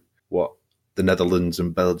into what the Netherlands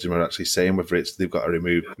and Belgium are actually saying, whether it's they've got to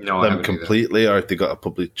remove them completely or if they've got to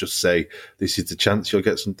probably just say, this is the chance you'll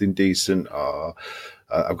get something decent, or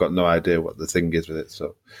I've got no idea what the thing is with it.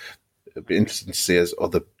 So it'd be interesting to see as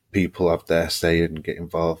other people have their say and get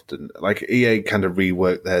involved. And like EA kind of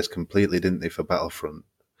reworked theirs completely, didn't they, for Battlefront?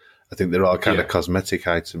 I think they're all kind of cosmetic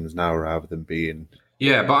items now rather than being...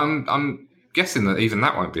 Yeah, but I'm guessing that even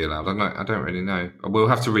that won't be allowed. I don't really know. We'll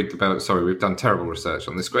have to read the Belgium... Sorry, we've done terrible research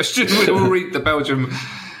on this question. We'll read the Belgium...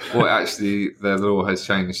 What actually the law has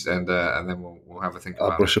changed, and then we'll have a think about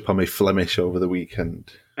it. I'll brush up on my Flemish over the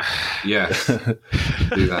weekend. Yes,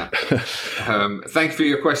 do that. Thank you for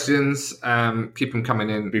your questions. Keep them coming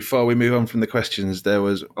in. Before we move on from the questions, there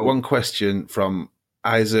was one question from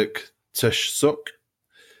Isaac Tushsuk,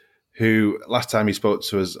 who last time he spoke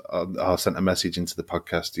to us or sent a message into the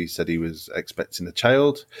podcast, he said he was expecting a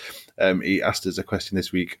child. He asked us a question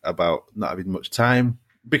this week about not having much time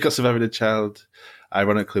because of having a child.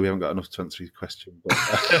 Ironically, we haven't got enough to answer his question, but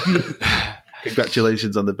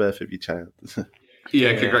congratulations on the birth of your child.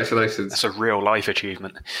 Yeah, congratulations. That's a real life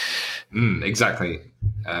achievement. Exactly.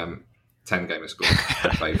 10 gamer score,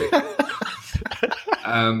 baby.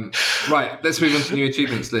 Right, let's move on to new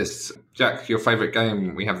achievements lists. Jack, your favourite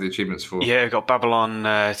game we have the achievements for? Yeah, we've got Babylon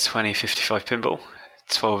 2055 Pinball.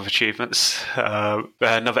 12 achievements.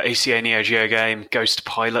 Another ACA Neo Geo game, Ghost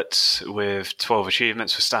Pilot, with 12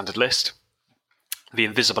 achievements for standard list. The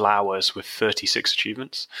Invisible Hours with 36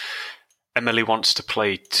 achievements. Emily Wants to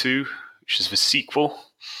Play 2, which is the sequel.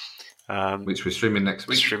 Which we're streaming next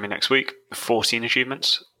week. 14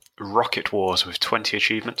 achievements. Rocket Wars with 20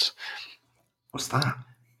 achievements. What's that?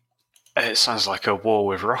 It sounds like a war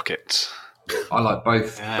with rockets. I like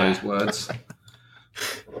both those words.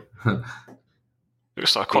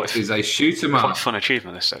 Looks like quite a shoot 'em up. Quite fun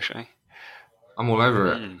achievement, this actually. I'm all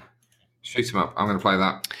over it. Shoot 'em up. I'm going to play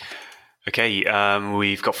that. Okay,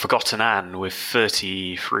 we've got Forgotten Anne with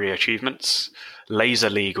 33 achievements,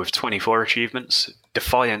 Laser League with 24 achievements,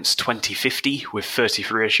 Defiance 2050 with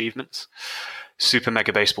 33 achievements, Super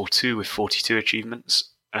Mega Baseball 2 with 42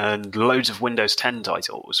 achievements, and loads of Windows 10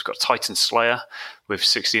 titles. We've got Titan Slayer with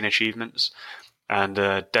 16 achievements, and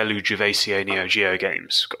Deluge of ACA Neo Geo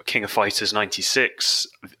games. We've got King of Fighters 96,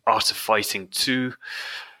 Art of Fighting 2,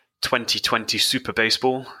 2020 Super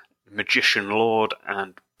Baseball, Magician Lord,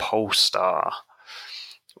 and Polestar.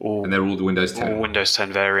 And they're all the Windows 10. All Windows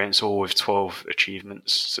 10 variants, all with 12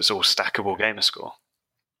 achievements. So it's all stackable gamer score.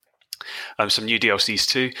 Some new DLCs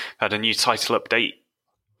too. Had a new title update,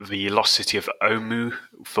 The Lost City of Omu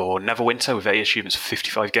for Neverwinter with 8 achievements for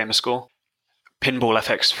 55 gamer score. Pinball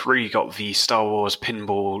FX3 got the Star Wars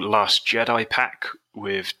Pinball Last Jedi pack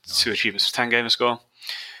with 2 achievements for 10 gamer score.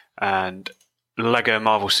 And Lego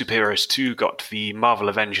Marvel Super Heroes 2 got the Marvel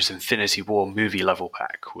Avengers Infinity War movie level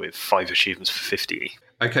pack with 5 achievements for 50.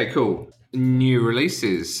 Okay, cool. New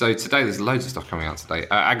releases. So today there's loads of stuff coming out today.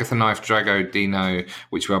 Agatha Knife, Drago, Dino,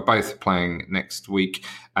 which we are both playing next week.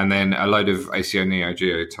 And then a load of ACO Neo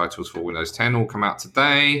Geo titles for Windows 10 all come out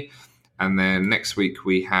today. And then next week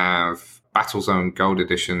we have Battlezone Gold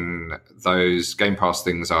Edition. Those Game Pass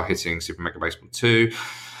things are hitting Super Mega Baseball 2.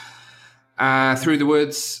 Through the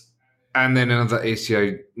Woods. And then another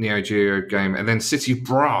ACO Neo Geo game. And then City of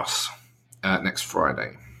Brass next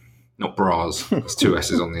Friday. Not Bras. There's 2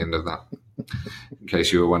 S's on the end of that, in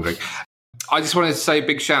case you were wondering. I just wanted to say a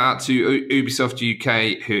big shout out to Ubisoft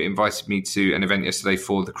UK, who invited me to an event yesterday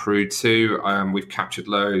for The Crew 2. We've captured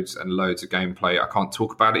loads and loads of gameplay. I can't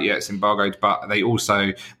talk about it yet. It's embargoed. But they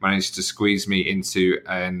also managed to squeeze me into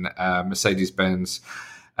an Mercedes-Benz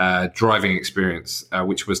driving experience,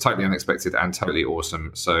 which was totally unexpected and totally awesome.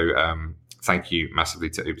 So thank you massively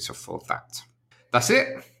to Ubisoft for that. That's it.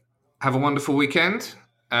 Have a wonderful weekend,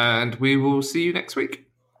 and we will see you next week.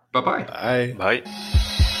 Bye-bye. Bye. Bye.